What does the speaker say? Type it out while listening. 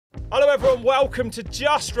Hello everyone, welcome to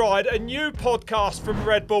Just Ride, a new podcast from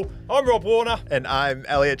Red Bull. I'm Rob Warner. And I'm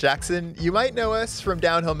Eliot Jackson. You might know us from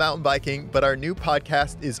downhill mountain biking, but our new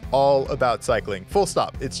podcast is all about cycling. Full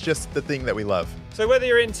stop. It's just the thing that we love. So whether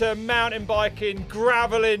you're into mountain biking,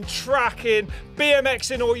 graveling, tracking,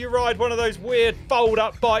 BMXing, or you ride one of those weird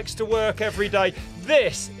fold-up bikes to work every day,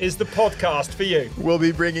 this is the podcast for you. We'll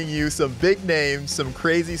be bringing you some big names, some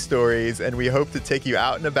crazy stories, and we hope to take you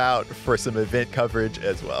out and about for some event coverage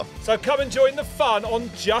as well. So come and join the fun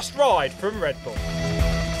on Just Ride from Red Bull.